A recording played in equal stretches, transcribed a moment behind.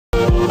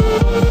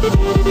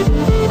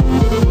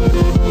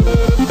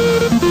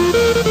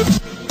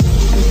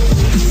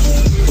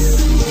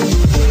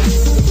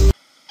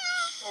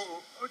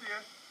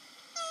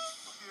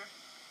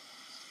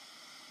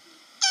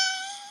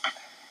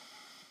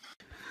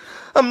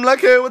I'm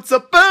like, hey, what's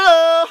up,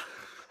 Bella?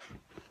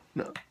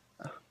 No,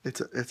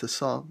 it's a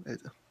song.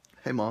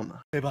 Hey, Mom.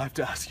 Babe, I have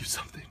to ask you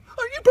something.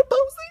 Are you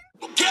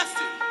proposing? Guess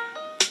it.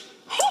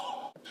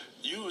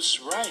 You was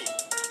right.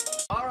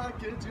 All right,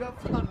 kids, you have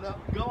fun now.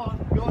 Go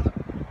on.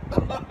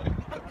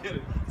 I'm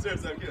kidding.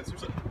 Seriously, I'm kidding.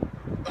 Seriously.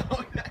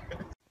 Okay.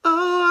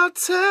 Oh, I'll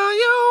tell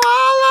you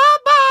all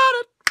about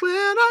it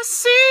when I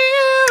see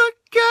you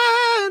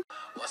again.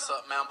 What's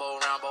up, Mambo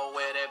Rambo?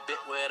 Where that bit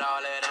with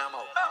all that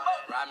ammo?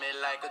 Ride me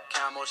like a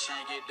camel, she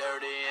get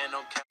dirty and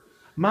no camel.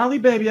 Molly,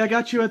 baby, I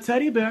got you a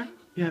teddy bear.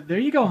 Yeah, there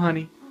you go,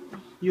 honey.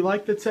 You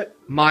like the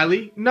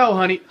Miley? No,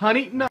 honey.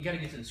 Honey, no. You gotta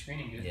get to the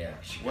screening, dude. Yeah.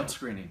 What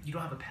screening? You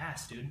don't have a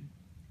pass, dude.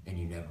 And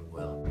you never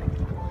will.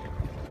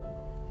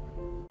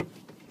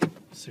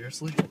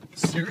 Seriously?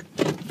 Screw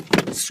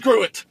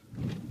it.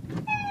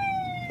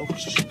 Oh,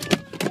 shit.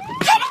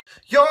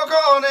 You're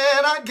gone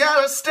and I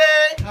gotta stay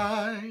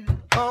high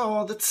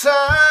all the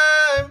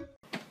time.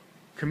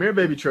 Come here,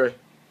 baby Trey.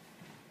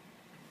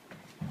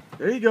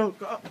 There you go.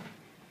 Go.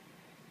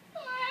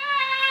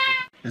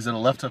 Is it a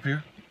left up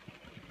here?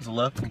 Is it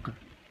left? Okay.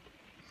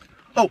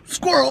 Oh,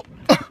 squirrel!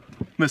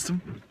 Missed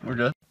him. We're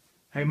good.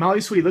 Hey,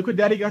 Molly, sweet, look what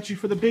Daddy got you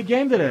for the big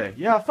game today.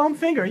 Yeah, foam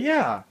finger,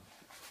 yeah.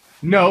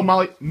 No,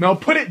 Molly, no,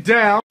 put it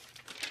down.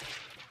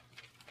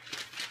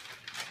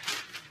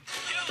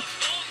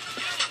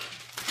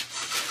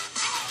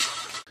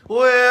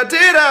 Where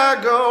did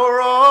I go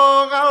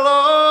wrong? I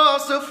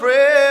lost a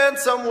friend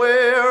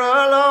somewhere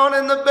alone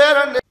in the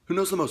bed. Who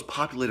knows the most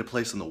populated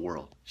place in the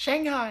world?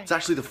 Shanghai. It's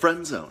actually the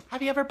friend zone.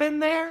 Have you ever been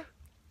there?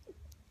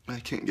 I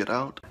can't get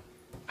out.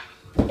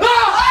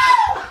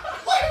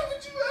 Why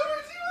would you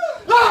ever do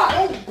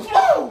that?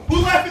 Oh,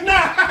 who's laughing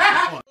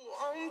now?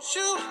 Won't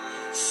you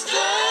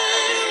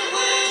stay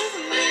with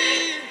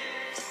me?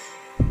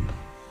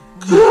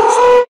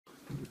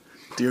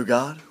 Dear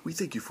God, we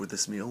thank you for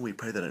this meal. We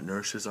pray that it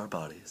nourishes our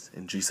bodies.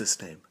 In Jesus'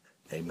 name,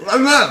 amen.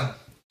 Amen.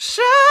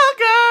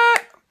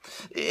 Sugar,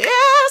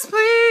 yes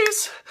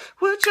please.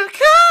 Would you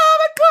come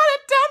and put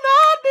it down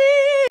on me?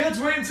 Kids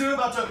waiting too,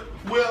 about to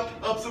whip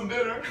up some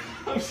dinner.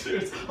 I'm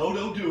serious. Oh,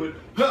 don't do it.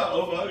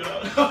 Oh my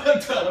God.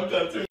 I'm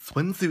done.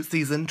 Swimsuit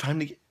season,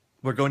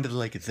 we're going to the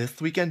lake this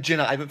weekend.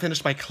 Jenna, I haven't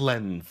finished my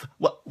cleanse.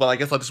 Well, I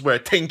guess I'll just wear a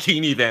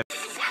tankini then.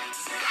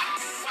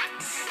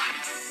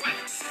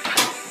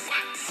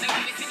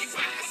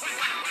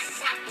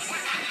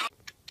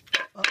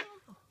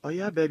 Oh,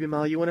 yeah, baby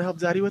Molly, you want to help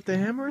Daddy with the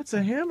hammer? It's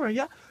a hammer,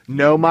 yeah.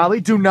 No, Molly,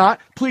 do not.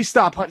 Please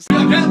stop, honey. We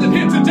are gathered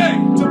here today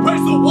to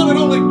praise the one and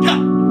only God.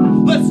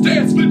 Let's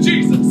dance for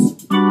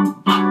Jesus.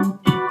 I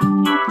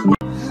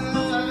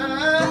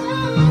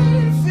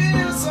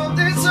feel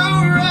something so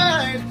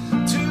right,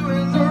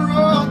 doing the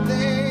wrong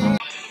thing.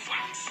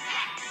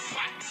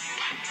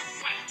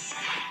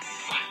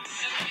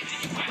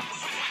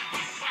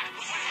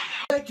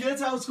 Hey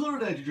kids, how was school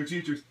today? Did your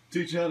teachers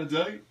teach you how to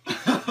date?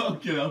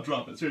 Okay, I'll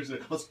drop it. Seriously.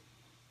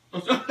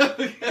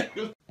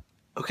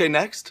 Okay,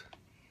 next.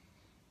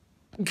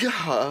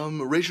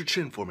 Raise your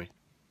chin for me.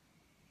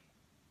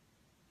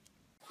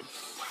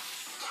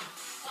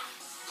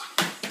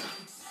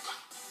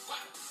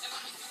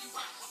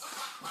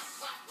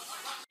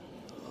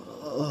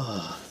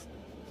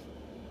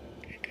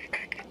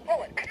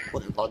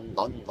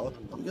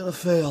 I'm gonna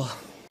fail.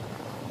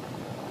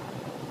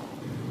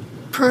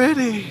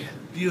 Pretty.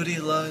 Beauty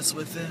lies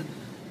within.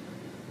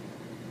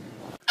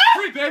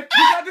 Free, babe.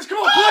 You got this. Come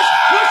on, push.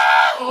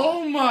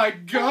 Oh, my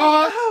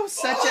God. Oh,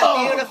 such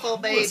a beautiful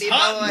baby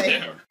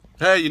boy.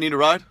 Hey, you need a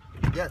ride?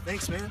 Yeah,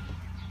 thanks, man.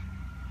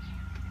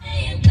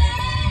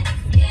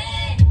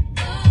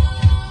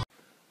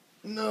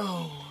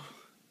 No.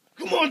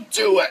 Come on,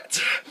 do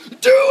it!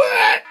 Do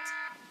it!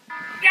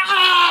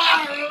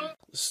 Ah!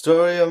 The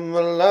story of my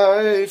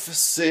life, I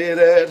sit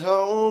at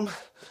home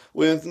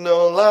with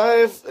no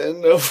life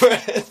and no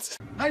friends.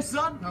 Hey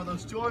son, how are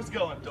those chores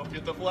going? Don't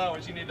forget the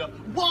flowers, you need to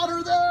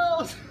water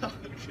those!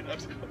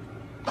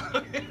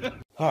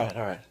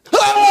 Alright.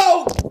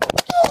 Oh!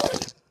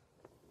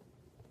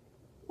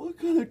 What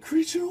kind of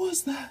creature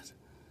was that?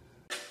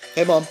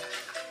 Hey Mom.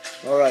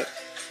 Alright,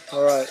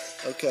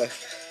 okay.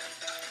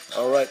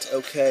 Alright,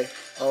 okay.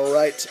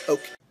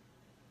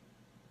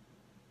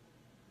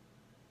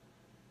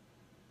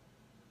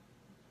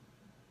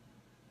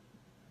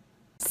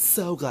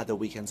 So glad the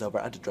weekend's over.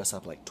 I had to dress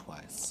up like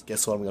twice.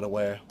 Guess what I'm gonna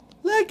wear?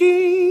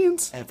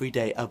 Leggings! Every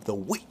day of the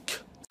week.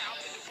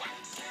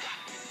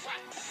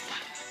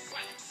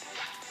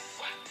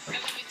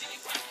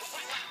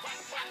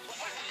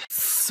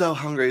 So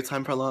hungry,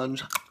 time for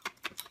lunch.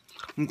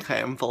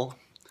 Okay, I'm full.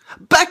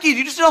 Becky, did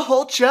you just eat a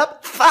whole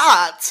chip?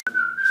 Fat!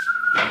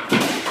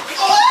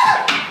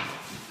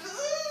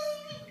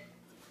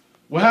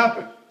 What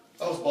happened?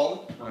 I was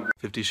balling.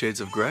 50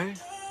 Shades of Grey?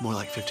 More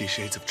like 50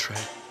 Shades of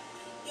Trey.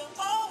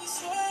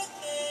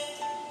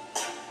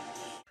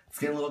 It's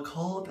getting a little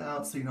cold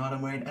out, so you know what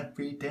I'm wearing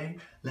every day.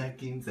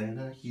 Leggings and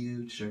a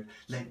huge shirt.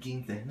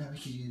 Leggings and a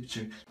huge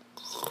shirt.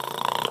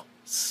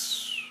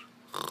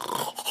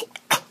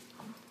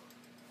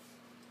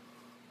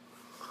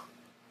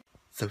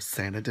 So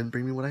Santa didn't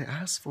bring me what I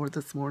asked for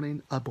this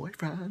morning, a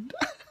boyfriend.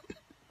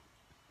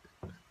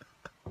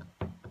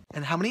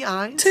 And how many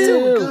eyes?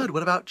 2. Good.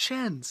 What about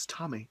chins?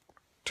 Tommy.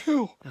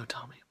 2. No,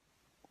 Tommy.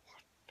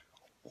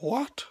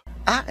 What?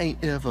 I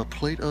ain't ever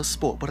played a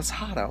sport, but it's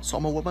hot out, so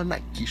I'm gonna wear my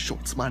Nike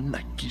shorts. My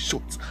Nike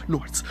shorts.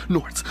 Norts. Teach me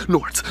how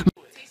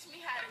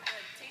to do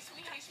it.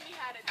 Teach me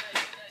how to do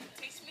it.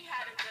 Teach me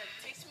how to do it.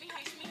 Teach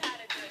me how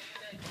to do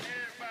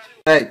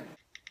it. Hey!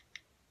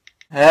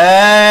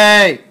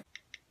 Hey!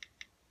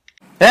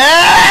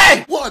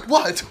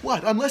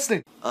 What? I'm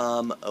listening.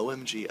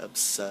 OMG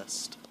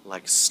obsessed.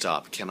 Like,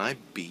 stop. Can I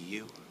be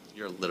you?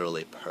 You're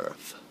literally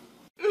perf.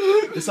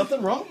 Is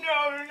something wrong?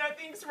 No,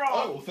 nothing's wrong.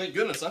 Oh, thank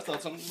goodness. I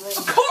thought something was wrong.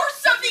 Of course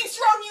something's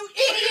wrong, you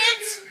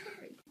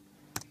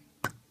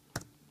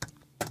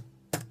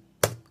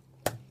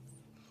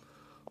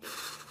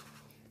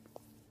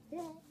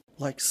idiot!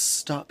 Like,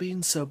 stop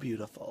being so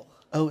beautiful.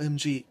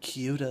 OMG,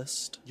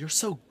 cutest. You're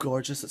so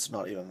gorgeous, it's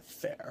not even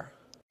fair.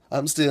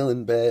 I'm still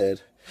in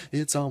bed.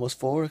 It's almost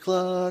 4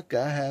 o'clock.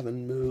 I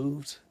haven't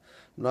moved.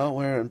 I'm not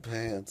wearing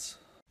pants.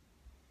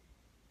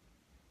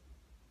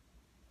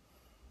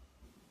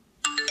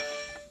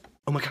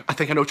 Oh my god, I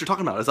think I know what you're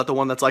talking about. Is that the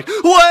one that's like,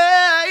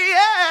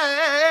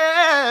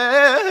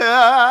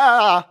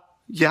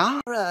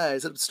 yeah?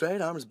 Alright, sit up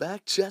straight, arms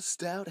back,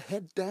 chest out,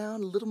 head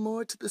down, a little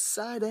more to the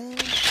side,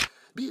 and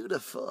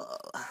beautiful.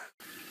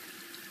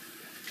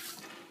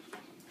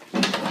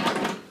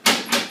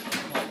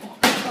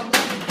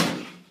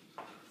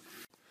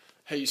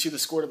 Hey, you see the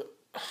score to the...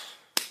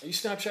 Are you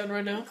Snapchatting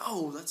right now?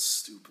 Oh, that's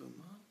stupid,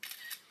 man.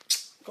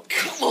 Oh,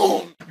 come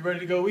on! You ready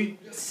to go eat?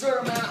 Yes,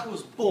 sir, man. I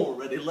was born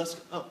ready. Let's...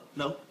 Oh,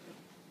 no.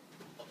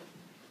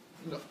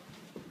 No.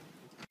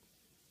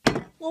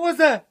 What was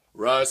that?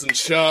 Rise and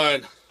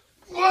shine.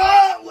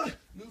 What?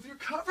 Move your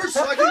cover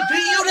so I can beat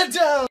you to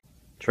death!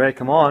 Trey,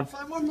 come on.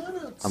 5 more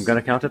minutes. I'm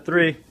gonna count to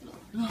 3.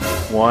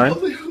 1,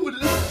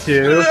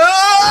 2.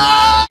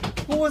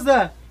 What was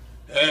that?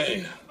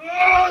 Hey.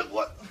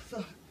 What?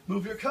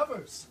 Move your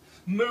covers.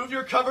 Move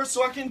your covers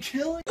so I can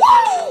kill you.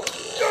 Whoa!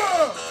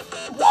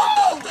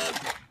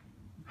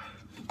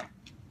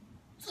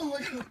 Oh my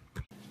god.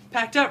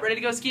 Packed up, ready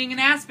to go skiing in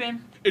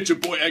Aspen. It's your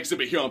boy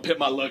Exhibit here on Pit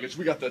My Luggage.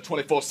 We got the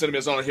 24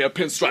 centimeters on here,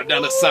 pinstripe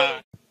down the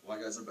side.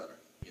 White guys are better.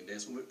 You can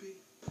dance with P.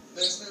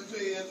 Less than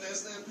P,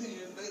 less than P,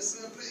 less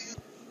than P.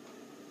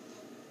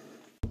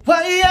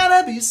 Why you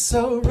gotta be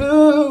so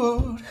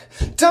rude?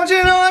 Don't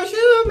you know I'm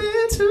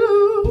human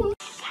too?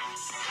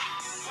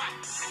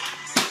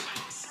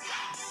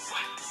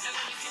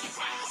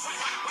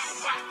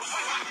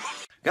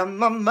 Got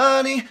my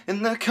money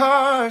in the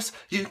cars,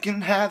 you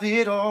can have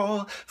it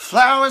all.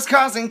 Flowers,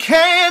 cars, and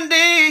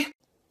candy.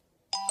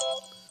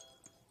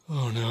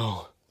 Oh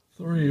no.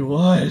 3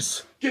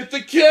 wise. Get the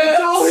kids!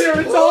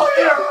 It's all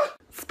here!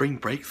 Spring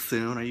break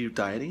soon. Are you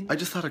dieting? I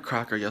just had a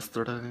cracker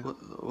yesterday.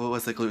 What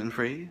was it,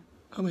 gluten-free?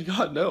 Oh my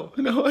god, no.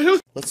 No, I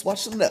don't. Let's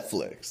watch some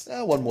Netflix.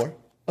 One more.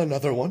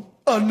 Another one.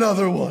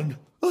 Another one.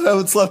 I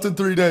haven't slept in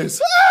 3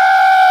 days.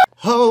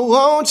 Oh,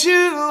 won't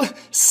you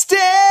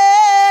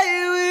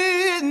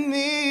stay with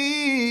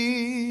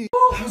me?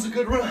 That was a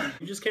good run.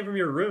 You just came from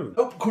your room.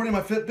 Oh, according to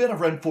my Fitbit, I've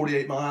run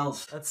 48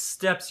 miles. That's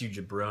steps, you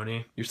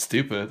jabroni. You're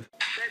stupid.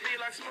 That be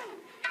like smooth.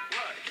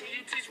 What? Can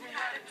you teach me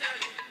how to tell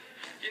you?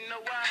 You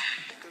know why?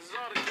 'Cause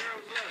all the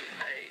girls love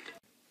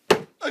you. Hey.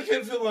 I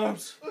can't feel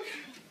arms.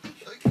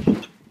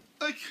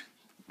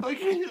 I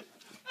can't.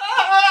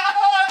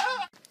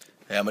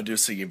 Hey, I'm gonna do a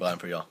singing blind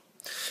for y'all.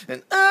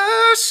 And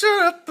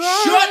Shut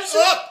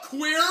up,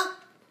 queer!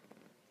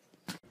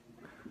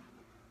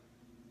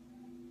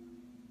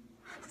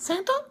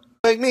 Santa?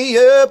 Wake me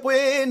up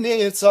when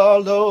it's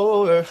all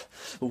over,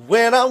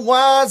 when I'm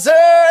wiser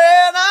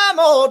and I'm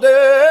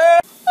older.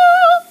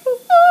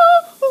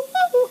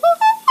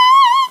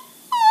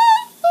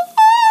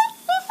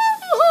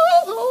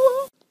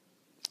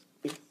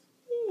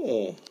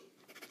 Oh.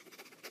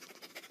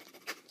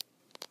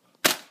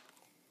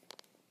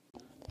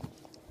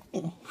 I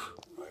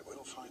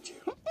will find you.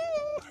 I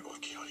will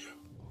kill you.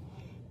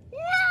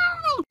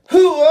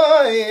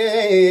 Oh,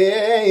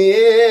 yeah,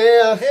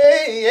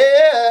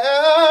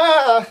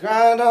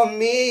 grind on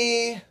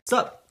me. What's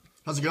up?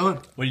 How's it going?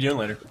 What are you doing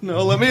later?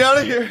 No, let me out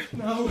of here.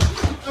 No.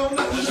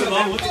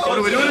 What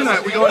are we doing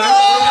tonight? We going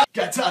out?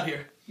 Guys, out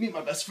here. Meet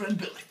my best friend,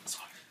 Billy.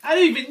 Sorry. I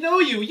didn't even know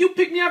you. You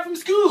picked me up from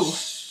school.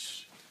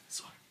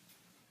 Sorry.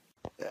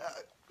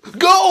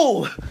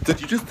 Goal!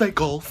 Did you just say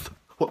goals?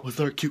 What, was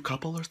there a cute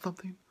couple or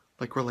something?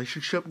 Like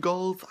relationship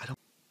goals? I don't...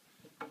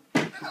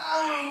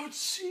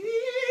 Ouch!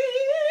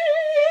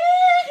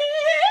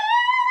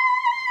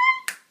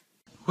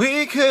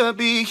 We could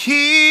be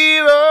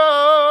heroes.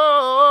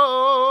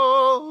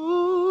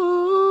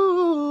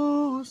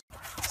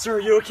 Sir, are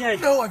you okay?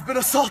 No, I've been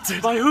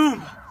assaulted. By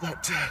whom?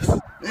 That death.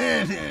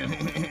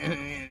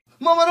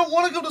 Mom, I don't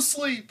want to go to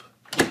sleep.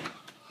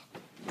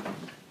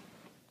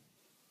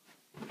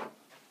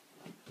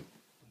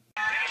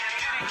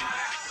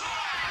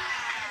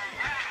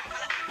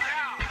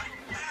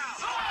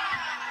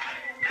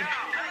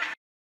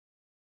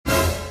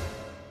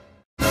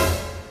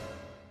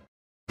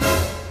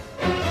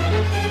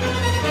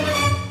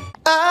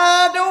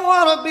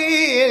 wanna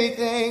be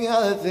anything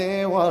other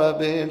than what I've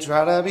been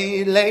trying to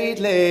be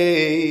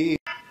lately.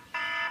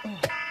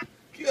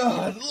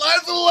 God,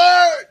 life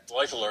alert!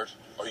 Life alert.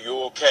 Are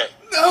you okay?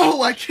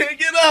 No, I can't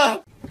get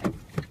up!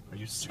 Are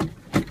you serious?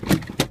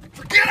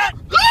 Forget it!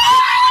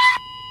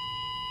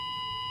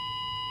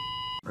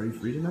 Are you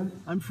free tonight?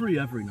 I'm free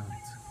every night.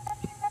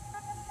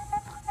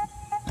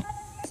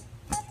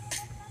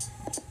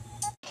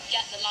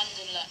 Get the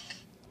London look.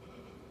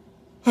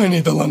 I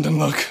need the London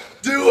look.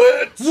 Do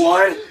it!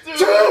 1,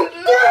 2,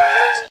 3!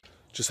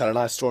 Just had an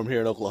ice storm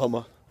here in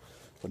Oklahoma,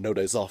 but no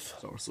days off.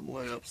 So are some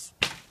layups.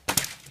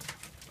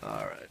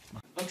 Alright.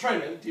 I'm Trey,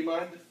 man. Do you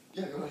mind?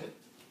 Yeah, go ahead.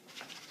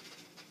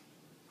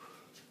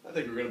 I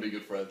think we're gonna be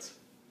good friends.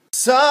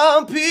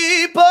 Some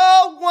people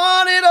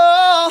want it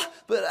all,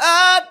 but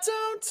I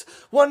don't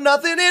want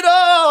nothing at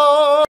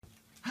all.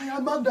 Hey,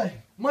 I'm Monday.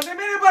 Monday,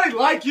 anybody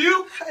like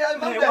you? Hey, I'm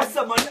Monday. Hey, what's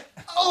up, Monday?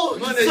 Oh,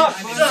 Monday,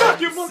 suck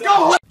your go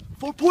home.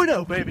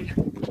 4.0, baby.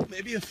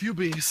 Maybe a few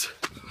B's.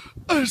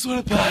 I just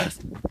want to pass.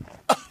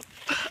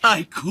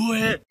 I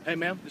quit. Hey,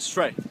 ma'am, this is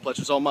Trey. The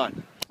pleasure's all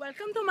mine.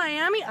 Welcome to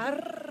Miami.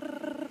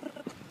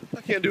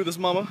 I can't do this,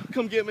 mama.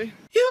 Come get me.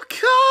 You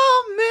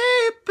call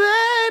me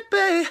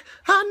baby.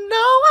 I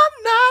know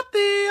I'm not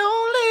the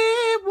only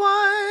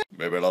one.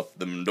 Baby, lock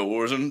them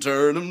doors and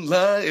turn them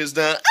lights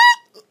down.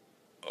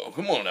 Oh,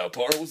 come on now,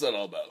 Tar. What's that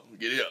all about?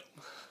 Get it up.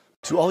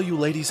 To all you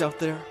ladies out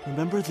there,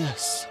 remember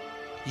this.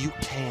 You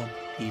can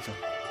even.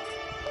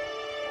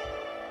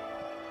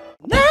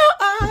 Now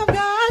I've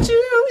got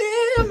you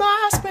in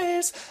my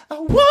space. I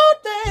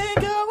won't let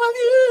go of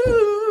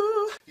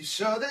you. You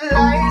show the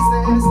lights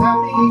that's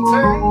how me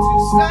turn to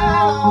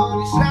stone.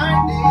 You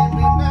shining,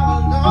 we never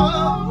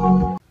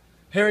know.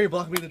 Harry,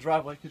 block me in the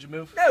driveway. Could you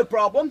move? No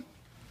problem.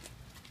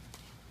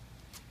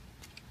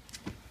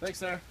 Thanks,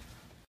 sir.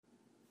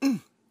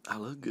 I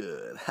look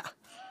good.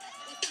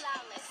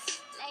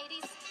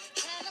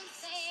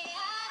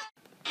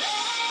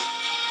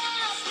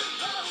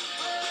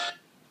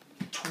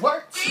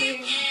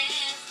 Twerking.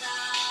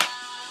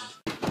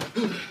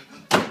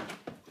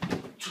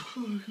 Oh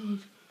my God.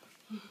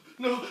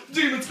 No,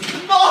 demons!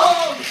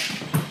 Mom!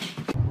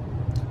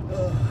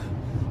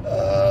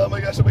 Oh my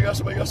gosh, oh my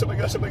gosh, oh my gosh, oh my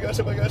gosh, oh my gosh,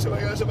 oh my gosh, oh my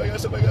gosh, oh my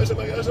gosh, oh my gosh, oh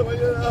my gosh, oh my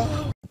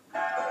gosh.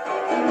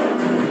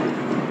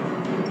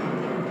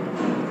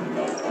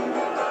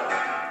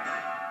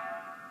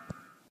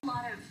 A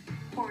lot of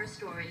horror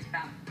stories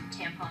about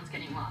tampons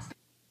getting lost.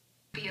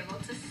 Be able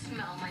to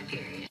smell my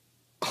period.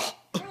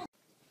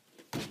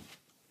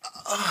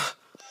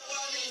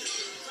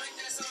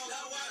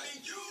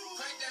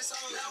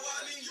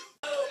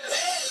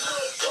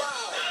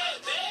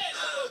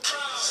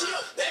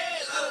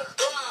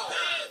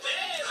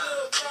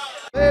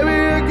 Baby,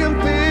 I can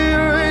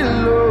feel it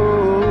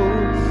low.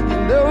 You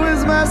know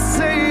it's my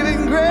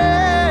saving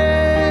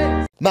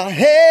grace. My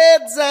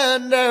head's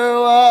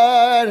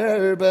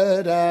underwater,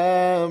 but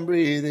I'm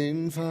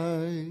breathing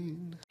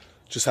fine.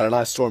 Just had an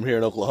ice storm here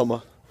in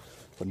Oklahoma,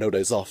 but no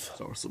days off.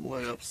 So are some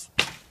layups.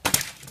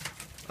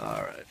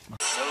 Alright.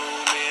 So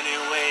many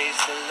ways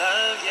to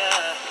love ya.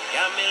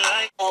 Got me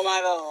like, oh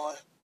my God.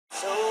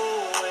 So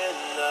in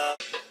love.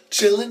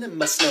 Chillin' in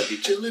my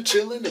snuggie,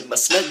 chillin' in my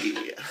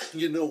snuggie.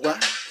 You know why?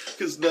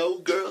 Cause no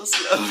girls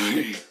love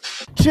me.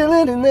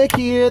 Chillin' in the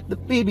key at the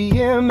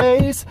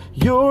BBMAs.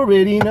 You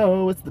already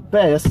know it's the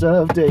best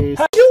of days.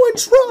 You in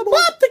trouble?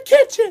 Up the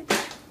kitchen!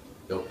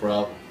 No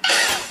problem.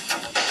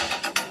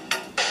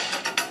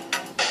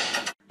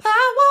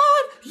 I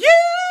want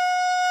you,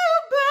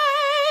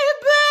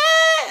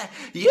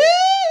 baby. You.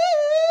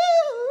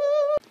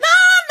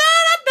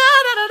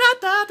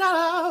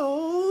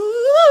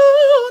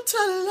 To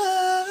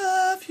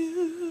love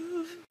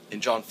you. In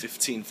John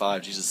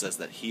 15:5, Jesus says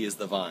that He is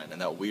the vine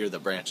and that we are the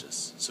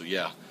branches. So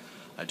yeah,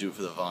 I do it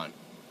for the vine.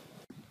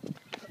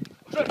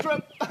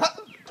 Trip.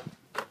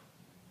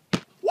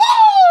 Woo!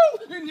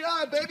 In your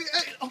eye, baby.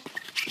 Hey. Oh.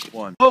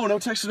 1. Oh, no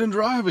texting and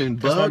driving,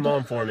 That's my bud.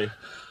 mom for me.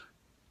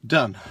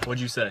 Done.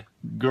 What'd you say?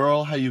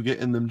 Girl, how you get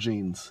in them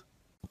jeans?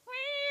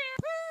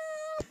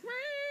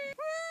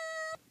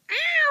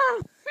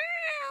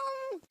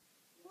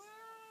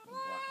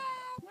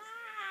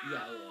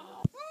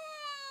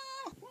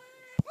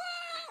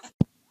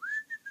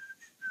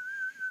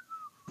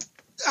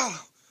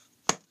 Oh,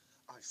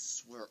 I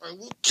swear I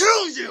will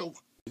kill you!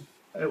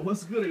 Hey,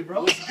 what's goody,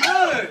 bro? What's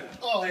good?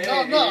 Oh, hey,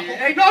 no. Hey, no!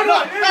 Hey,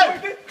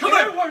 come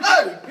here!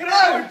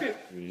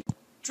 Hey!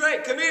 Trey,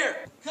 come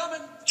here!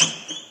 Coming!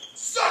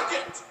 Suck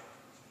it!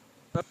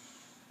 I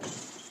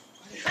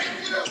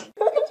hate you!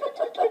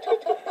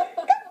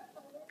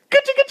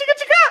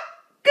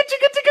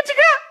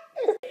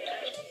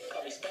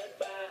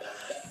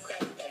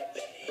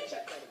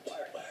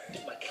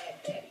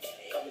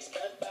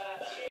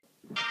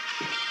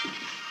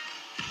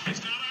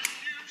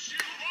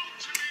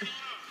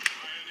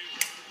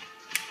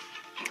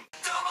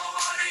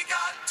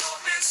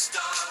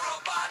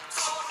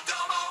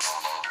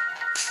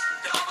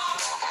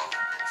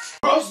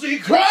 Frosty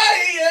cry,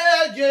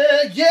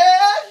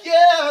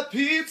 yeah,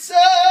 pizza.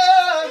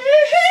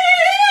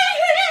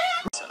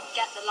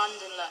 Get the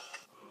London look.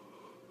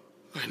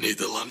 need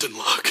the London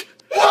lock.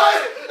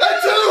 One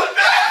and two.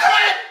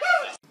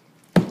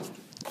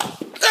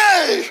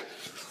 Hey!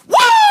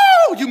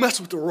 Woo! You messed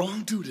with the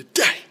wrong dude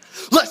today.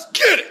 Let's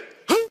get it.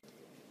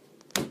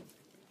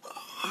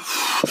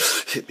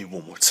 Hit me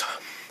one more time.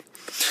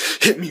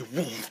 Hit me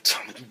one more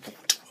time if you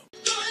want to.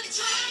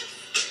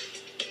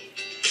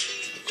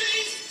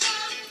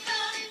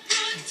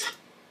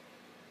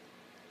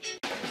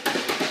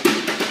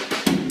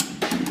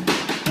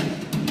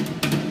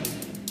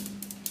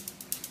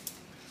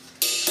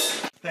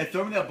 Hey,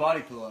 throw me that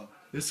body pillow.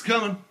 It's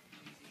coming.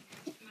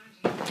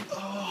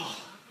 Oh,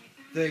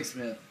 thanks,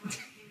 man.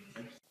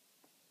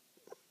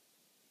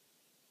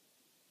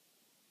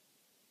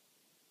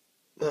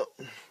 Oh,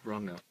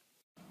 wrong now.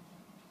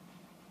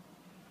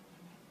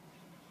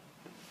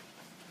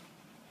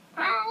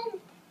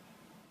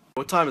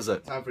 What time is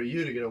it? Time for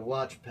you to get a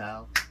watch,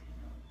 pal.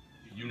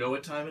 You know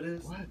what time it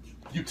is? What?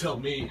 You tell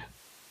me.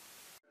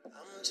 I'm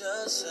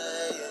just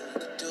saying you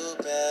could do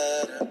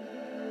better.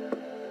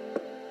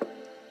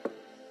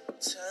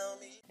 Tell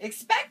me.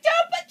 Expecto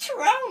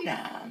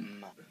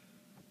Patronum.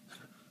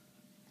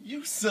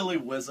 You silly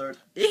wizard.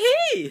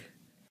 Yee.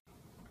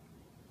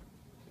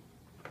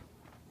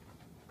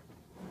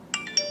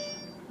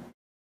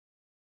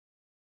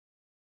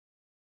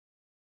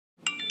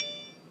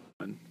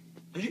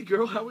 Hey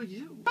girl, how are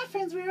you? My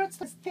friends were at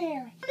the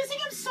fair. I'm missing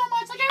him so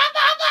much. Like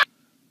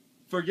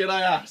Forget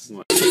I asked.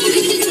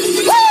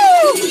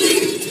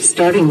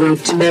 Starting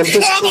route to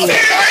Memphis.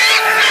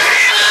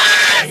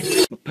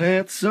 My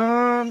pants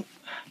on.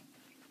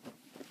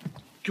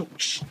 Go.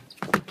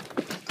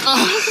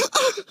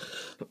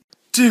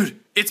 Dude,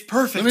 it's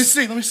perfect. Let me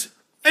see.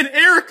 An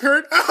error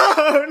occurred.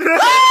 Oh no!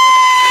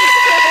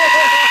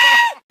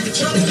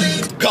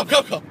 Come.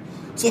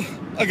 So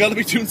I gotta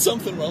be doing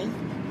something wrong.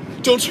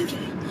 Don't you?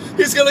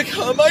 He's gonna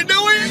come. I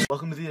know it.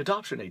 Welcome to the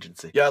adoption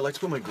agency. Yeah, I'd like to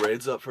put my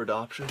grades up for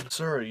adoption.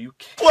 Sir, you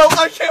can't. Well,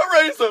 I can't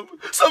raise them.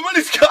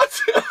 Somebody's got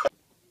to.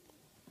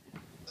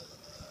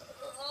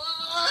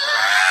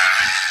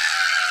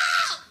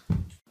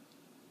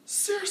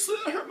 Seriously,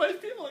 that hurt my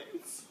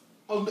feelings.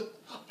 Oh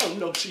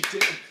no, she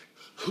did.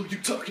 Who you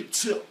talking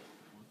to?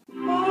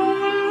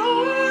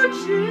 Oh,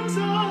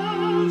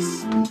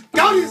 Jesus.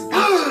 God is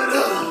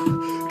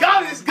good.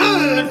 God is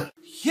good.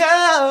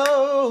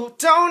 Yo,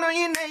 don't know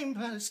your name,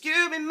 but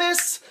excuse me,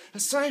 miss. I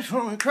saw you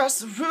from across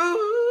the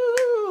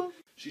room.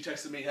 She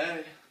texted me,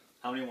 hey.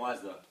 How many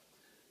Y's though?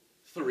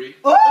 3.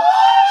 Oh!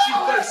 She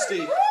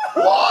thirsty.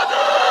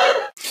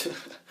 Water!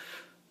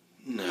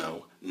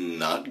 No,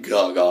 not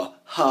Gaga.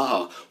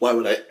 Ha! Why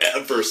would I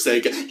ever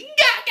say Gaga?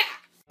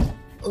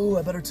 Oh,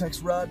 I better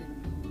text Rod.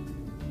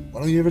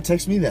 Why don't you ever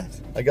text me that?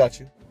 I got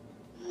you.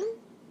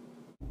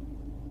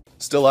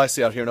 Still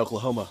icy out here in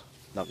Oklahoma.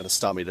 Not gonna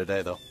stop me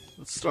today, though.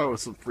 Let's start with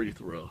some free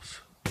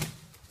throws.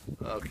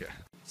 Okay.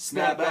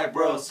 Snap back,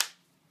 bros.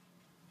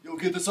 You'll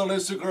get this on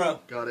Instagram.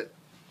 Got it.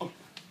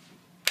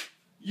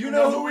 You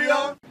know who we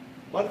are?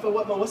 Mind if I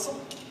wet my whistle?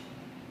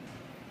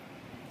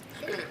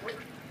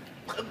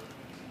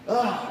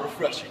 Ah,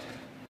 refreshing.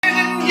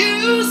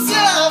 You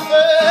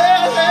suffer.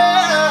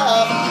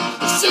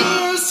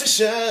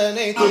 Superstition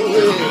ain't the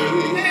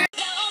way.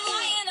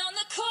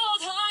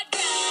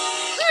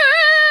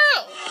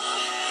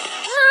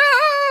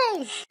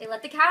 They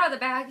let the cat out of the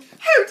bag.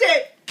 Who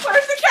did?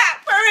 Where's the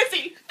cat? Where is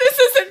he? This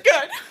isn't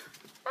good.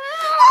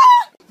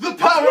 The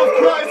power of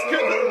Christ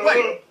can...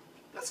 Wait,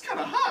 that's kind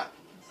of hot.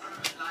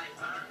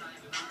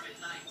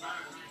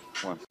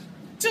 One.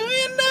 Do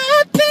you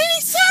not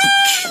think so?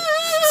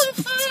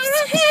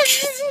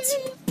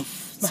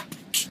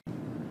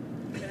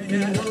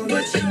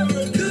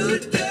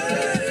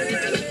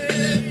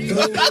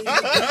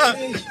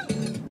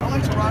 I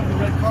like to ride in the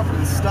red carpet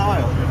in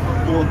style.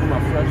 Going through my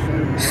fresh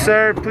air.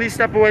 Sir, please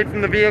step away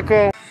from the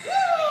vehicle.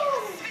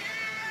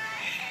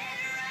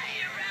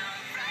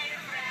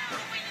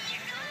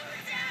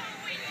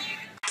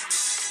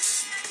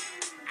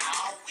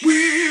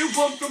 We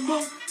want the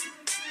monk.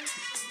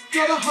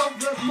 Gotta have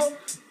that monk.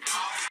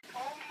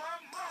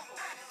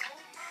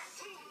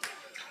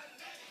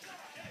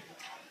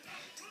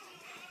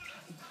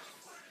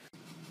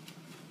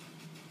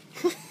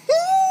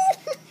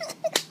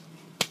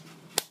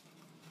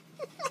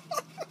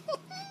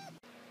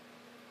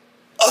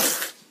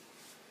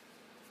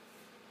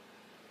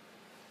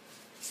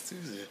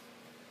 Susie.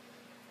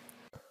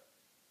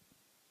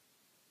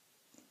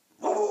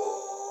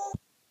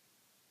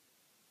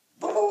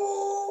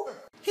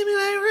 Give me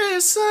that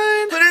red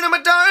sign. Put it on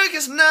my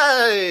darkest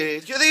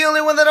night. You're the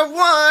only one that I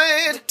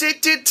want.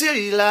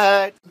 Titty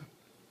light.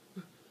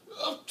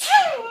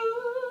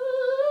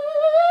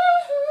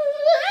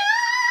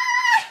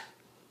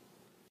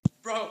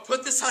 Bro,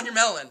 put this on your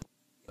melon.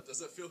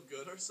 Does it feel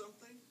good or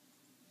something?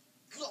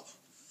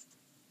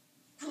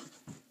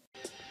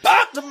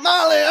 Pop the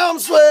molly, I'm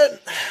sweating.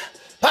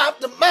 Pop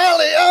the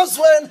molly, I'm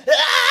sweating.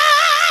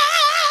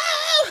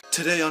 Ah!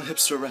 Today on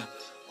Hipster Rap,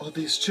 all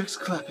these chicks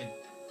clapping,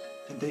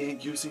 and they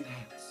ain't using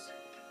hands.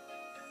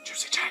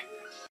 Juicy J.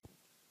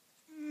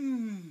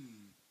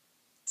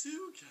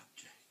 Two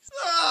cupcakes.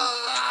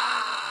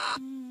 Ah!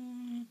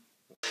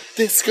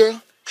 This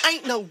girl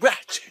ain't no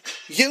ratchet.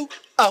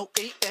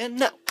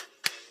 U-O-E-N-O.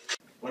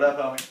 What up,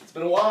 homie? It's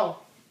been a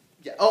while.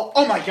 Yeah.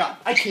 Oh my God.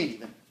 I can't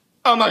even.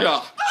 Oh my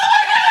god.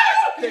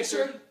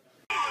 Picture.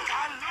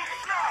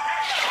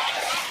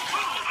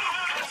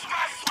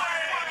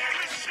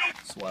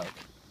 Swag.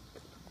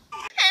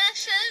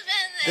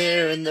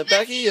 There in the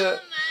back of your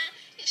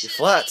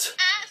flat.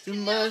 To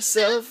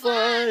myself,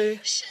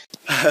 why?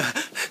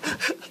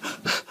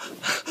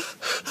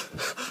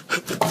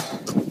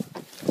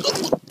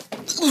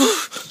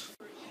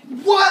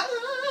 What?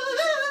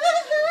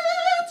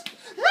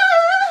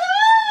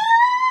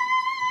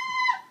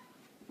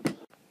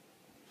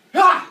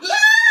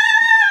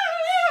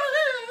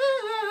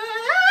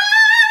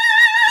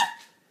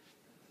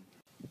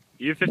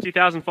 You have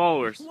 50,000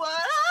 followers.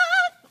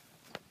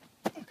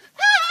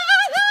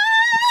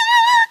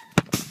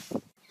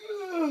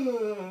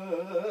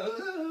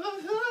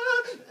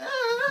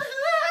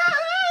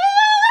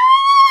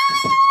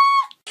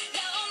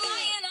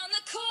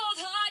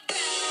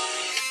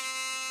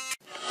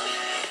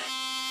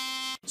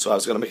 So I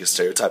was gonna make a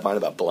stereotype line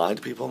about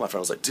blind people. My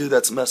friend was like, dude,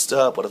 that's messed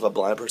up. What if a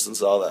blind person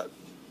saw that?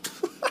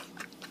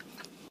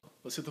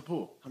 Let's hit the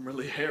pool. I'm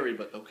really hairy,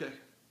 but okay.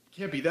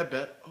 Can't be that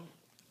bad. Oh,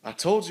 I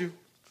told you.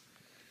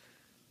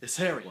 It's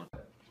hairy.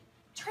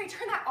 Trey,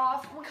 turn that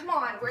off. Well, come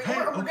on. We're Hey,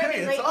 gonna okay, be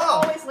it's late. We're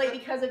off. always late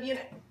because of you.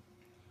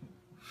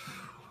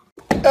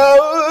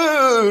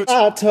 Oh,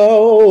 I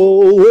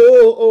told.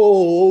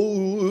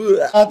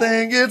 I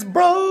think it's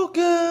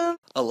broken.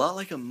 A lot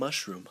like a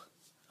mushroom.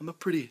 I'm a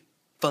pretty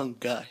fun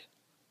guy.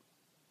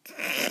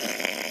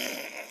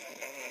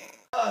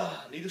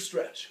 Need a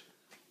stretch.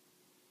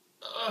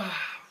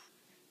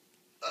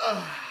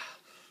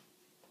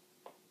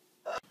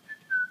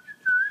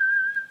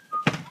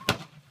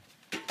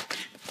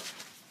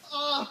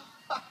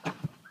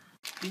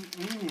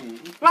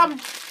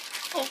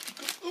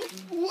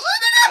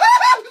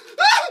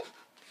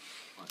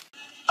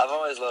 I've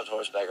always loved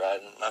horseback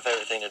riding. My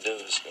favorite thing to do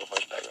is go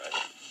horseback riding.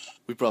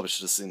 We probably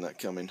should have seen that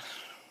coming.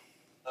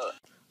 Oh.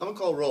 I'm gonna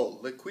call roll.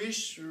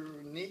 Liquish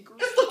Negro?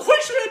 It's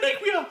LaQuisha,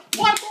 make me a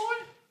white boy.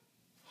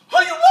 Who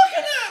you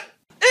looking at?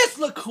 It's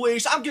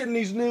LaQuisha. I'm getting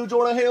these new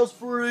Jordan Hills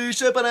free,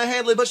 shipping and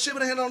handling, but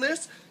shipping and handling on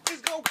this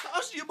is gonna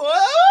cost you, boy.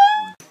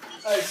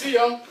 Hey, see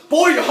ya.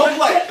 Boy, you're home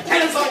late.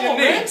 Hands on your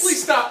Man, knees.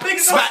 please stop. Nigga,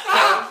 Smack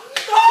stop.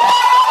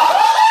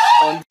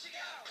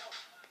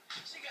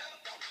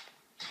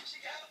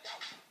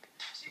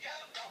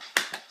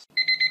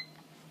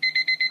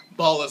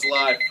 Ball is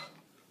life.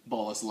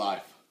 Ball is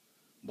life.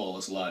 Ball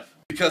is life.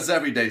 Because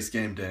every day's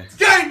game day.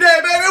 Game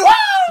day, baby! Woo!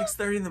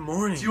 6:30 in the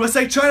morning. It's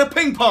USA China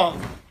ping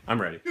pong. I'm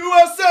ready.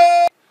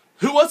 USA!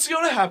 Who wants to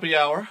go to happy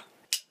hour?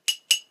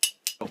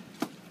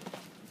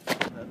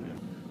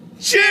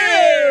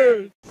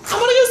 Cheers! I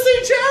wanna go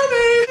see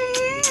Jeremy!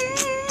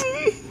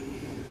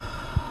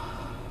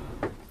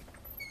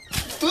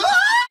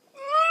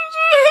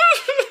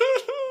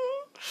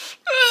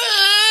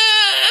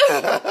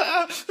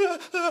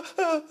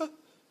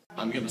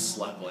 I'm gonna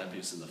slap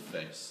Lampius in the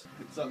face.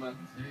 What's up, man?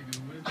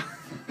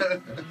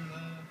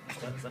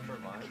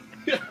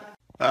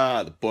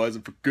 Ah, the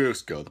poison for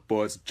Cusco. The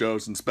poison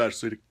chosen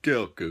specially to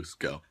kill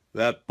Cusco.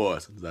 That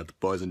poison, is that the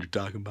poison you're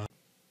talking about?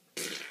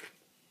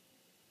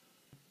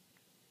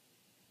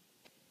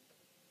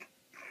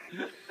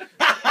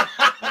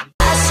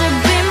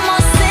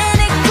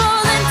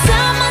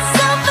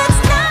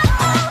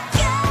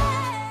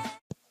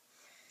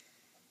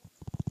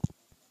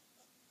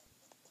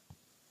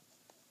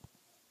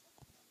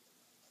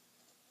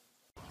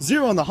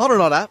 Zero on the hot or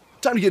not app.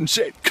 Time to get in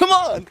shape. Come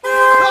on!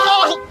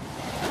 Oh!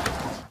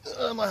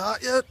 Am I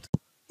hot yet?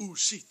 Ooh,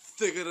 she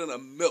thicker than a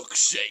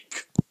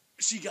milkshake.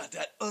 She got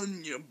that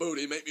onion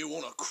booty, make me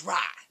wanna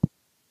cry.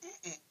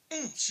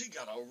 She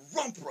got a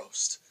rump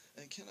roast.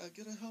 And can I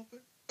get a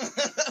helper?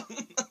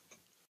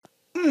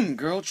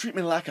 Girl, treat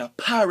me like a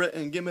pirate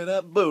and give me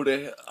that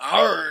booty.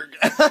 Arg!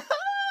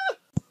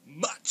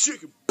 My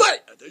chicken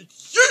bite,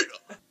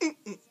 yeah!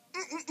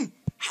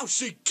 How's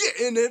she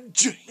getting them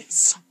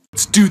jeans?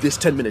 Let's do this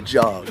 10-minute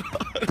jog.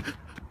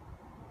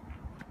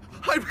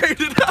 I made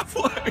it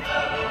halfway.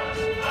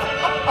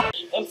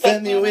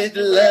 Fill me with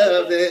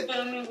love,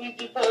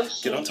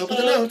 get on top of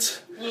the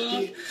notes.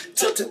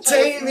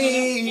 Take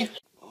me.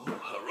 Oh,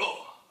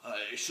 hello.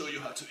 I show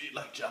you how to eat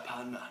like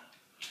Japan, man.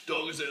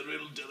 Dog is a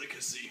real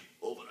delicacy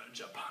over in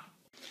Japan.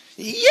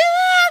 You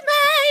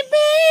make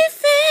me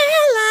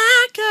feel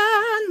like a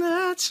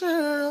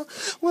natural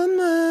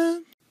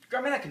woman.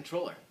 Grab me that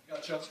controller.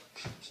 Gotcha.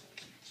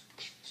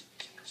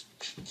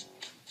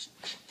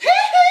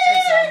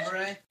 Thanks,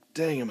 hombre.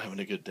 Dang, I'm having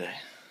a good day.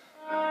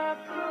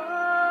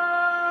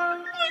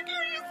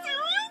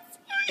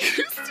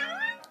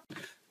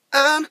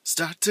 I'm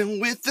starting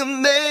with the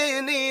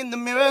man in the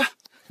mirror.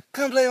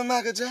 Come play with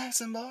Michael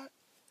Jackson, boy.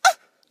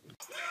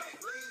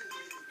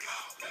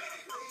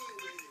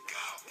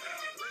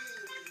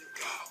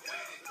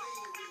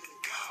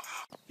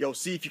 Yo,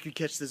 see if you can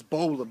catch this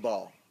bowling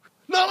ball.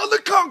 Not on the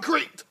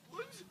concrete!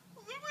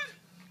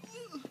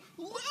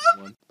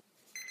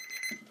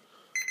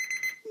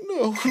 No.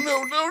 No, no, no,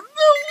 no,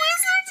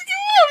 listen to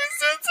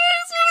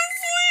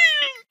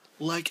sleep.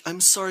 Like, I'm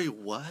sorry,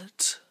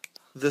 what?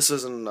 This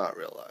is not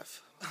real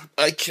life.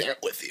 I can't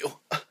with you.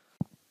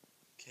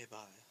 Okay, bye.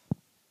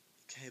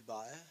 Okay,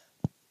 bye.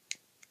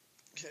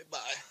 Okay,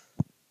 bye.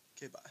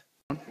 Okay, bye.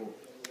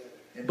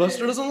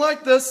 Buster doesn't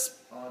like this.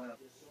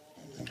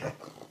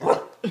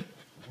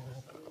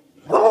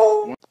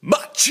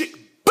 My chick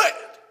bad.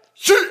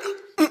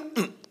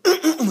 Yeah.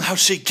 How's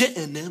she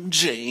getting them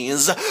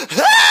J's?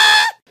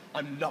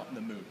 I'm not in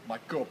the mood. My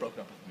girl broke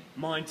up with me.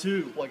 Mine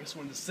too. Well, I guess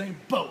we're in the same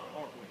boat,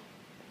 aren't we?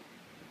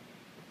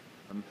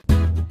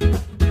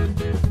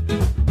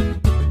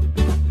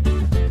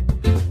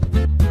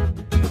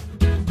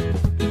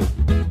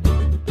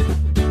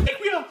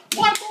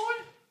 What, boy?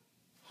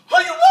 Who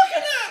you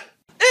looking at?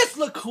 It's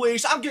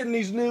LaQuish. I'm getting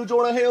these new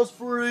Jordan Hills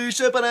free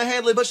shipping and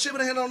handling, but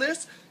shipping and handling on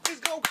this is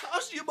gonna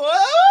cost you, boy.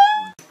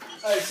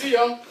 Hey, see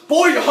ya.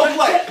 Boy, you're home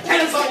late.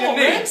 Hands on your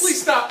knees.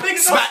 Please stop. Big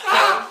Smack.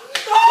 stop.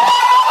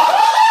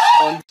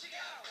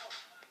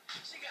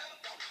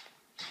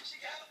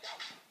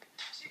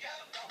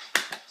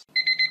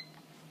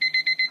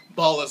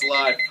 Ball is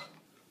life.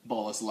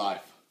 Ball is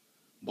life.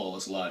 Ball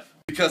is life.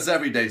 Because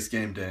every day's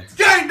game day.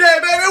 Game day,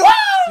 baby!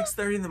 Woo!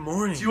 6:30 in the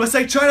morning. It's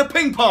USA China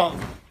ping pong.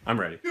 I'm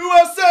ready.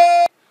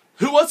 USA!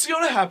 Who wants to go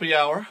to happy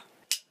hour?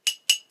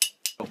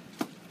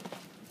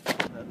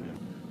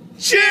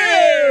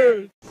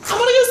 Cheers! I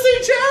wanna go see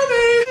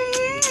Jeremy!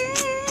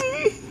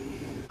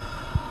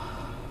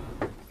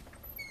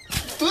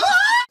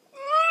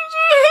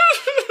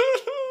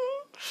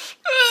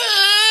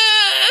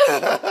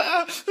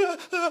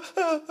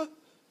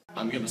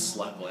 I'm gonna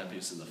slap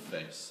Lampius in the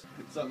face.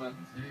 What's up, man?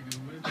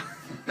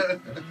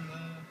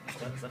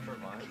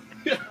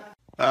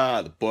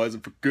 Ah, the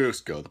poison for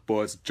Cusco. The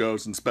poison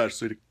chosen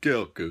specially to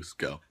kill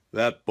Cusco.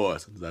 That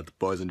poison, is that the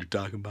poison you're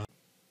talking about?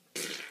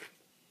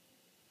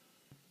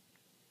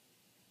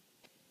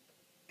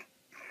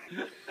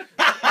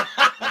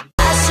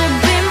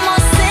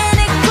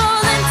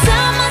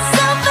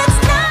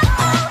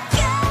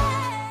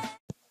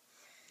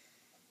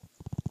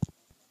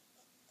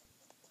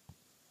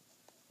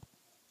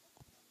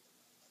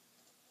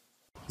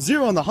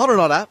 Zero on the Hot or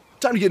Not app.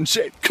 Time to get in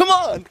shape. Come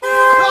on!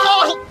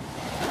 Oh!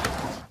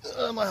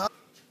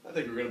 I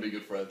think we're gonna be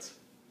good friends.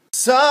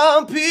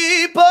 Some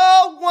people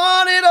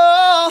want it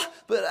all,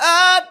 but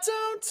I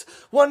don't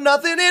want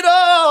nothing at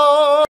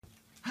all.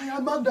 Hey,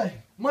 I'm Monday.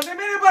 Monday,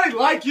 anybody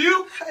like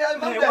you? Hey,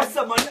 I'm Monday. Hey, what's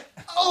up, Monday?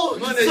 Oh,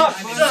 Monday.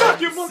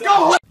 Suck your go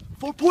home.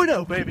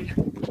 4.0, baby.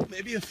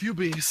 Maybe a few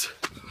B's.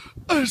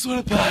 I just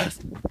want to pass.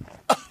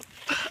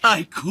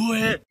 I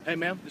quit. Hey,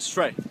 ma'am, this is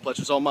Trey. The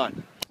pleasure's all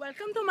mine.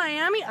 Welcome to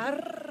Miami.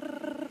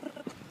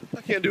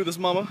 I can't do this,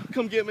 mama.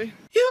 Come get me.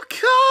 You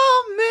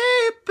call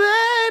me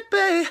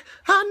baby.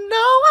 I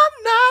know I'm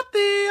not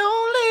the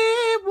only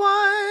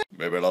one.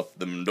 Baby, lock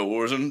them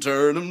doors and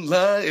turn them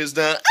lights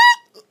down.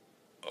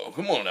 Oh,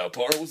 come on now,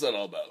 Par. What's that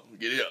all about?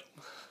 Get it up.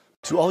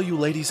 To all you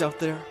ladies out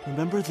there,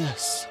 remember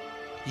this.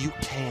 You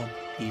can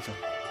even.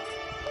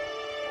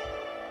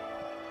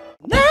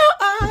 Now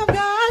I've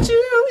got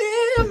you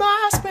in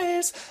my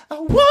space. I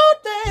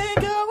won't let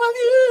go of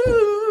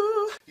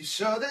you. You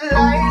show the lights,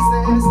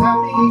 that's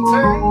how we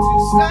turn to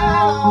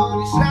style.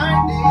 You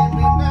shining,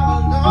 we never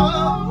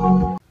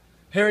know.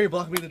 Harry, you're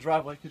blocking me in the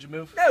driveway. Could you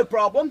move? No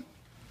problem.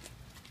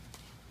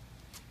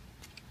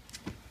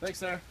 Thanks,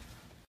 sir.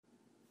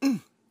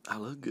 I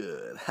look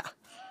good.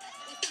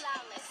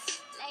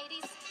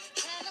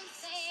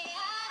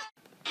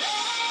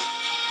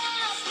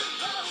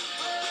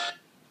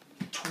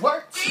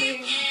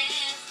 Twerking.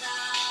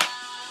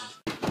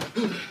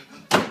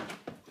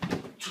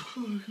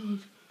 Oh my god.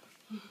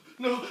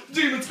 No,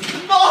 demons!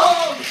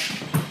 Mom!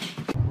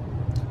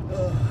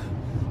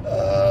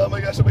 Oh my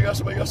gosh, oh my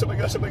gosh, oh my gosh, oh my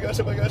gosh, oh my gosh,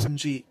 oh my gosh.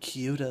 MG,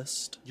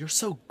 cutest. You're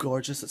so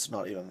gorgeous, it's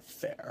not even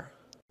fair.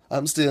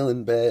 I'm still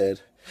in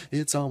bed.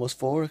 It's almost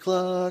 4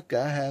 o'clock.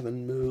 I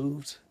haven't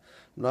moved.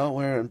 I'm not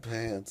wearing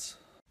pants.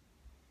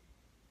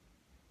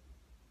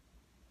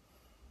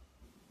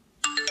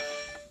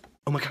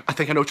 Oh my god, I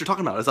think I know what you're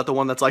talking about. Is that the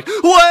one that's like,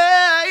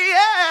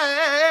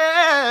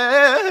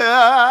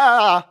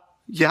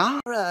 yeah?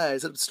 Alright,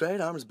 sit up straight,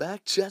 arms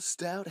back,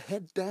 chest out,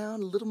 head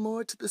down, a little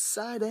more to the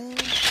side,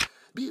 and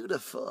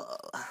beautiful.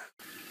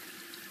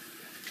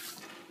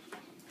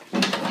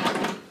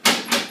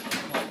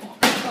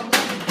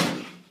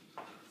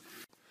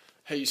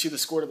 Hey, you see the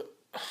score to the...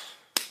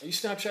 Are you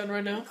Snapchatting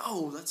right now?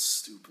 Oh, that's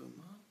stupid,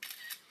 man.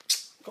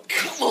 Oh,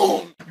 come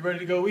on! You ready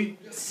to go eat?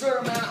 Yes,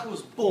 sir, man. I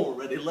was born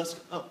ready. Let's...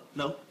 Oh,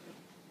 no.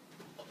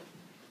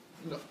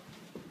 No.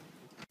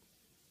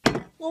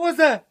 What was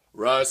that?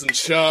 Rise and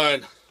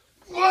shine.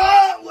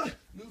 What?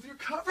 Move your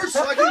cover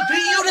so I can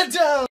beat you to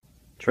death.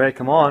 Trey,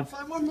 come on.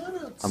 5 more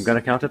minutes. I'm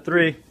gonna count to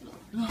 3.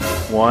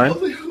 1,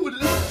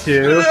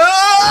 2.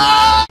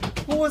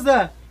 What was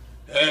that?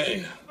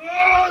 Hey.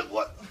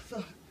 What?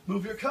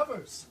 Move your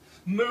covers.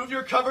 Move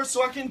your covers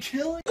so I can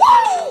kill you.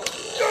 Whoa!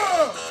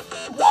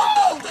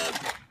 Whoa!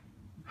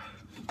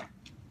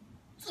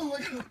 Oh my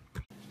god.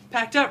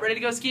 Packed up, ready to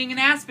go skiing in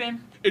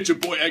Aspen. It's your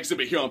boy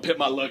Exhibit here on Pit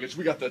My Luggage.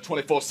 We got the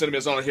 24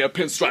 centimeters on it here,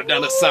 pinstripe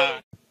down the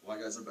side. White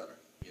guys are better.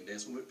 You can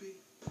dance with me?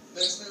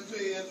 Less than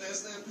pen,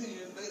 less than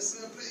pen, less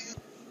than pen.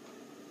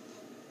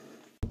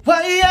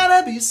 Why you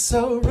gotta be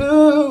so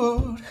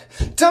rude?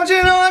 Don't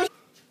you know I'm...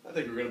 I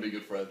think we're gonna be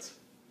good friends.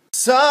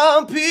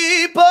 Some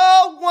people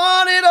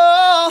want it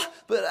all,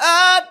 but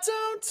I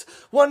don't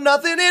want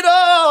nothing at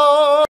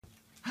all.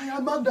 Hey,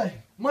 I'm Monday.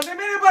 Monday,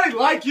 anybody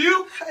like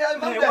you? Hey, I'm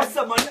Monday. Hey, what's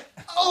up, Monday?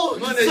 Oh,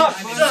 Monday.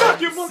 suck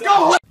your go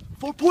home.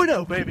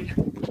 4.0, baby.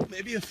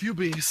 Maybe a few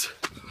B's.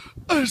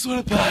 I just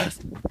want to pass.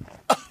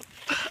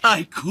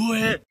 I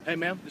quit. Hey,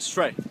 ma'am, this is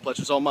Trey.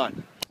 Pleasure's all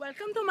mine.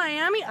 Welcome to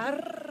Miami. I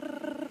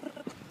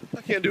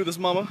can't do this,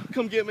 mama.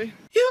 Come get me.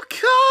 You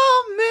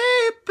call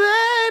me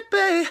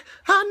baby.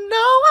 I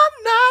know I'm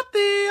not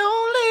the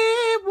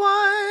only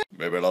one.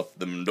 Baby, lock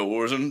them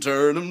doors and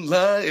turn them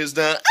lights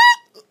down.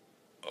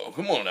 Oh,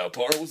 come on now,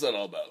 Par. What's that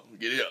all about?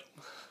 Get it up.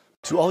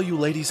 To all you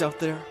ladies out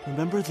there,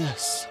 remember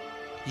this.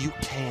 You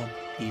can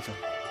even.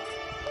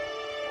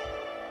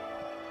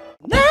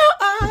 Now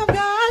I've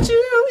got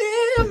you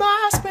in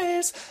my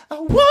space. I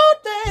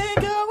won't let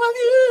go of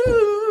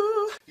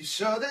you. You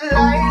show the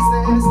lights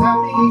that's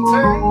how we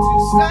turn to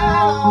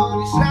stone.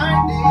 You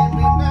shining,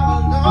 we never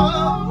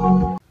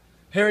know.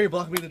 Harry,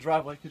 block me in the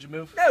driveway. Could you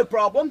move? No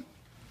problem.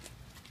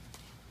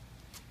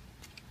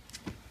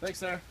 Thanks,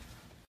 sir.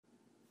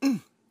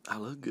 I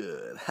look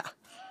good.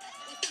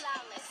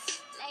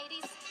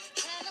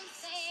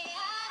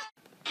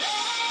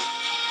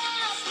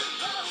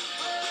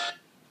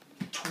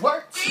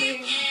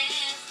 Twerking.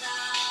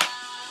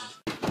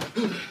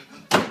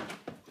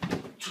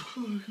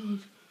 Oh God.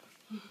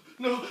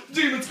 No,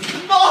 demons!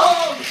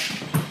 Mom!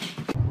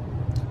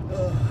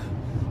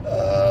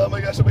 Oh my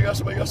gosh, oh my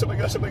gosh, oh my gosh, oh my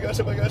gosh, oh my gosh,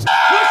 oh my gosh.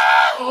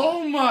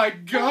 Oh my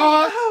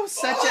God! Oh,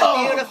 such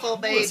a beautiful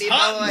baby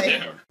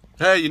boy.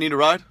 Hey, you need a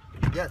ride?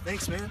 Yeah,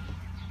 thanks, man.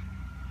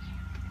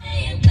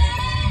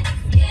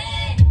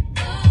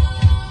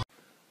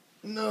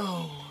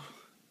 No.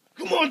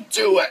 Come on,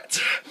 do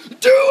it!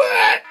 Do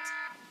it!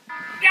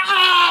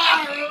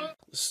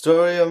 The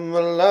story of my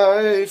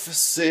life, I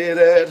sit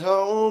at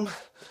home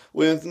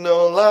with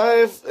no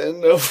life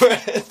and no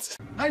friends.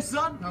 Hey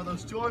son, how are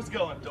those chores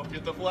going? Don't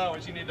forget the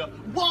flowers, you need to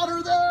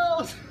water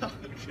those!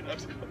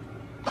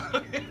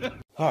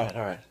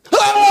 Alright.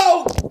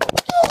 Oh!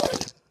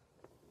 God!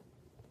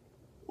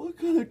 What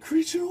kind of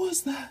creature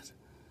was that?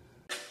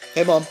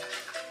 Hey mom.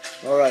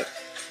 Alright,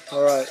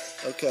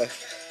 okay.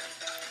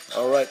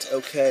 Alright,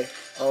 okay.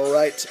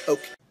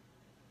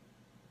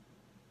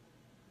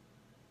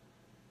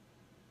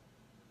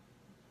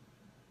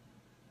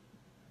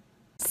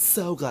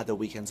 So glad the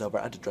weekend's over.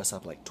 I had to dress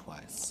up like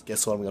twice.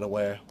 Guess what I'm gonna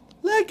wear?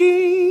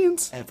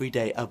 Leggings! Every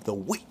day of the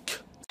week.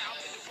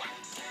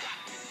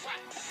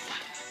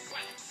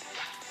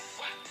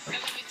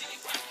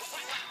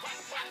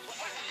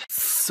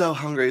 So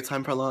hungry,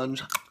 time for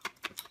lunch.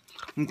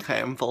 Okay,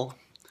 I'm full.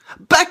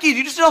 Becky, did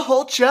you just do a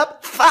whole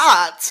chip?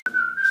 Fat!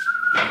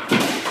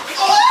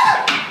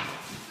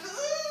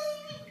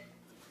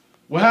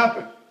 What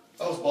happened?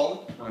 I was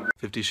balling.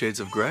 50 Shades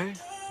of Grey?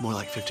 More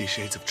like 50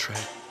 Shades of Trey.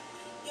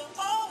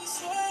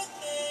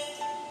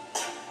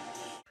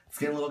 It's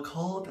getting a little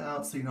cold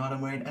out, so you know what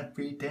I'm wearing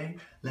every day.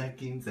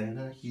 Leggings and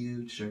a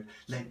huge shirt.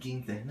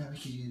 Leggings and a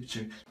huge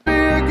shirt.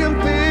 I can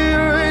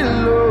feel it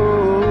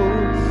low.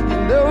 You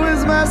know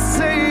it's my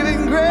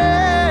saving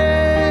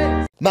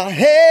grace. My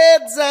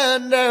head's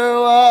underwater,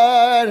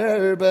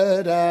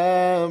 but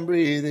I'm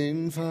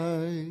breathing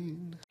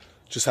fine.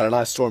 Just had a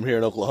nice storm here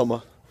in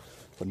Oklahoma,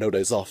 but no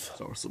days off.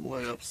 So some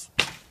layups.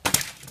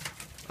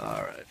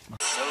 All right.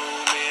 So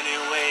many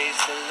ways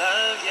to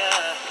love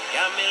ya.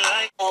 Got me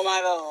like, oh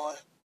my God.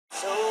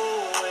 So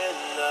in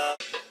love.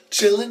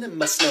 Chillin' in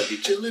my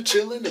snuggie,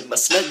 chillin' in my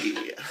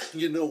snuggie.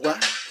 You know why?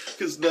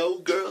 Cause no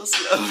girls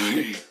love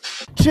me.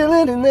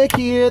 Chillin' in the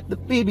key at the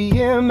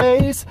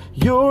BBMAs.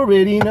 You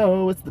already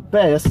know it's the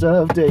best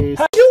of days.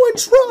 You in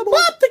trouble?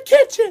 Up the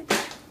kitchen!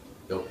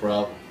 No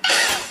problem.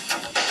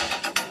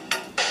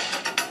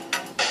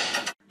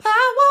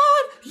 I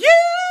want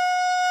you,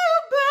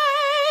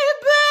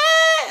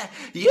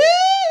 baby. You.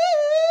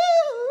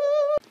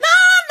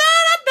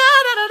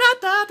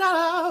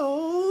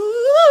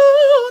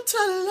 To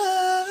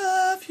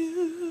love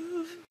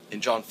you. In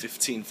John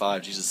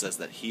 15:5, Jesus says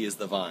that He is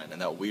the vine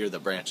and that we are the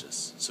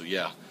branches. So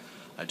yeah,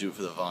 I do it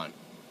for the vine.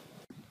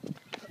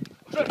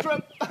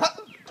 Trip.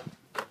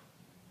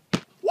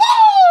 Woo!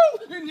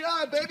 In your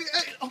eye, baby.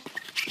 Hey. Oh.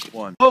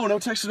 One. Oh, no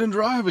texting and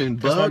driving,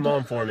 bud. That's my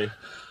mom for me.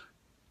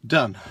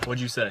 Done.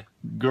 What'd you say?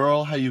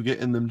 Girl, how you get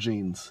in them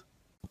jeans?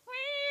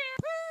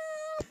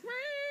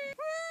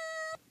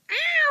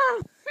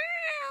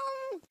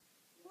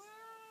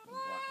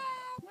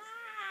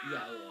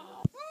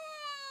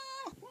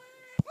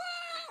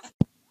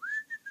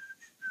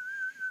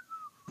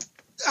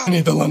 I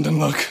need the London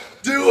look.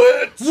 Do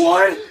it!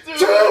 1,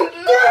 2,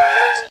 3!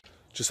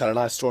 Just had a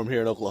nice storm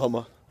here in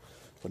Oklahoma,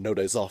 but no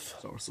days off.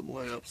 So some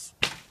layups.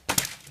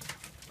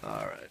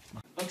 All right.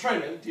 I'm Trey,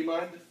 man. Do you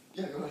mind?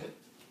 Yeah, go ahead.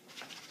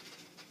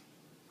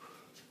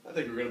 I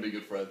think we're gonna be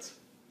good friends.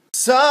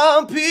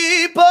 Some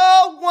people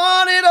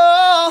want it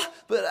all,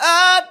 but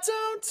I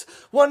don't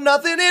want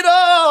nothing at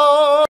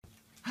all.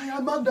 Hey,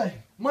 I'm Monday.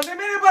 Monday,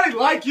 anybody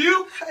like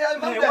you? Hey,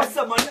 I'm Monday. Hey, what's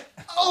up, Monday?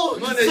 Oh,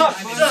 Monday,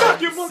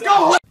 suck your go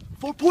home.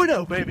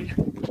 4.0, baby.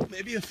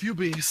 Maybe a few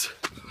B's.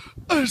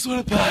 I just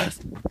want to pass.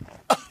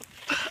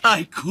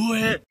 I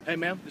quit. Hey,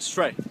 ma'am, this is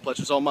Trey.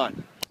 Pleasure's all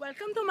mine.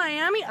 Welcome to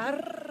Miami.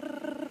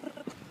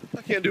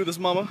 I can't do this,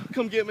 Mama.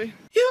 Come get me.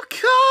 You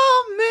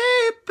call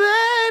me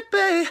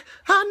baby.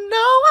 I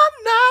know I'm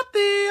not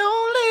the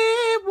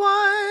only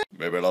one.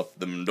 Baby, lock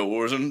them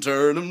doors and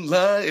turn them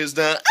lights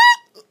down.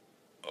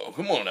 Oh,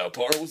 come on now,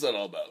 Tar. What's that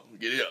all about?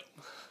 Get it up.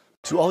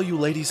 To all you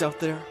ladies out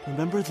there,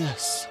 remember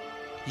this.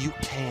 You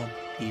can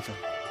even.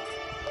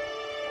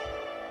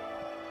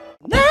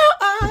 Now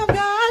I've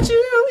got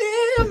you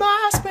in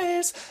my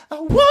space. I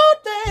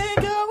won't let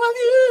go of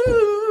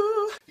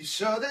you. You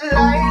show the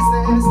lights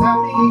that's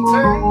how we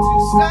turn to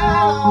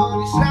stone.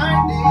 You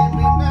shining,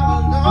 we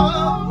never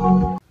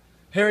know.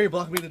 Harry,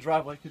 block me in the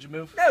driveway. Could you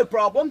move? No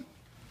problem.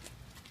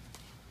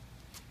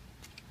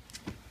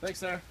 Thanks,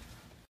 sir.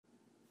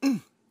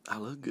 I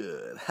look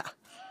good.